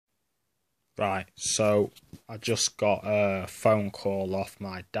Right, so I just got a phone call off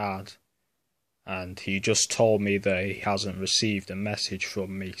my dad, and he just told me that he hasn't received a message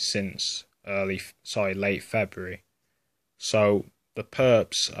from me since late February. So the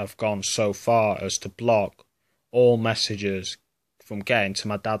perps have gone so far as to block all messages from getting to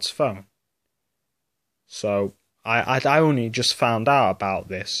my dad's phone. So I only just found out about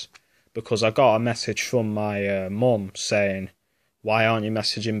this because I got a message from my mum saying, "Why aren't you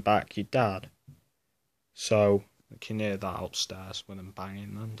messaging back your dad?" So you can hear that upstairs when I'm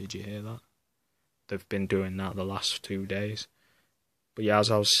banging them. Did you hear that? They've been doing that the last 2 days. But yeah, as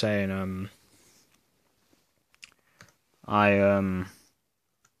I was saying, I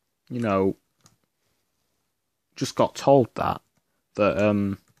just got told that let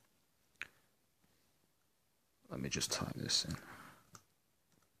me just type this in.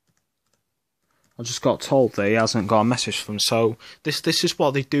 I just got told that he hasn't got a message from him. So this is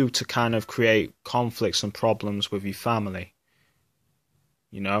what they do to kind of create conflicts and problems with your family.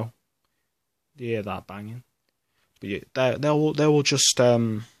 You know? Do you hear that banging? But they will just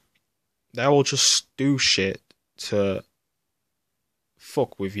do shit to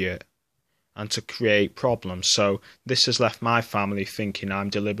fuck with you and to create problems. So this has left my family thinking I'm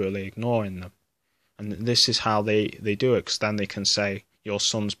deliberately ignoring them. And this is how they do it, because then they can say your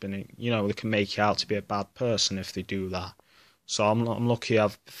son's been, they can make you out to be a bad person if they do that. So I'm lucky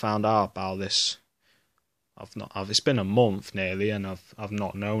I've found out about this. It's been a month nearly, and I've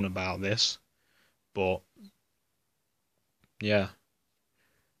not known about this. But yeah,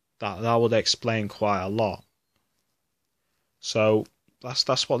 that would explain quite a lot. So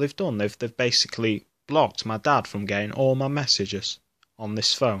that's what they've done. They've basically blocked my dad from getting all my messages on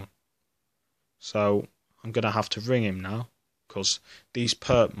this phone. So I'm gonna have to ring him now, because these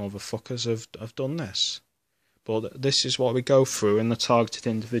perp motherfuckers have done this. But this is what we go through in the targeted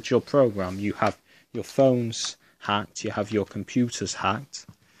individual program. You have your phones hacked, you have your computers hacked,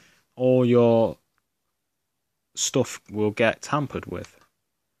 all your stuff will get tampered with.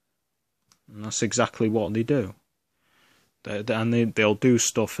 And that's exactly what they do. They'll do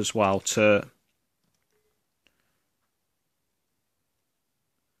stuff as well to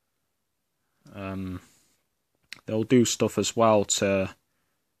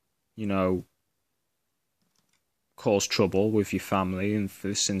cause trouble with your family. And for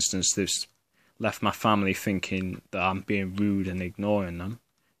this instance, they've left my family thinking that I'm being rude and ignoring them,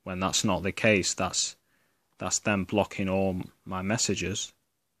 when that's not the case. That's them blocking all my messages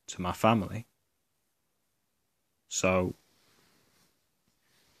to my family. So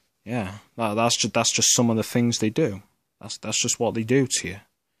yeah, that's just some of the things they do. That's just what they do to you.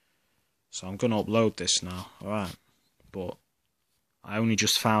 So I'm gonna upload this now, alright? But I only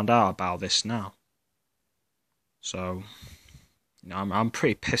just found out about this now. So I'm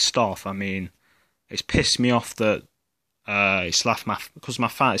pretty pissed off. I mean, it's pissed me off that it's left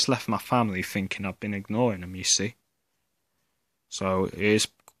my family thinking I've been ignoring them, you see. So it has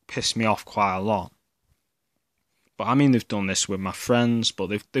pissed me off quite a lot. But I mean, they've done this with my friends, but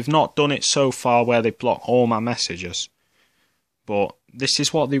they've not done it so far where they block all my messages. But this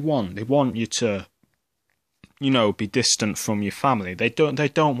is what they want. They want you to, be distant from your family. They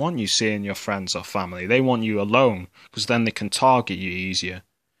don't want you seeing your friends or family. They want you alone, because then they can target you easier.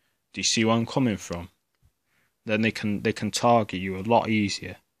 Do you see where I'm coming from? Then they can target you a lot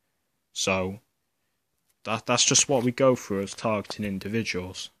easier. So that's just what we go through as targeting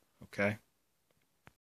individuals. Okay.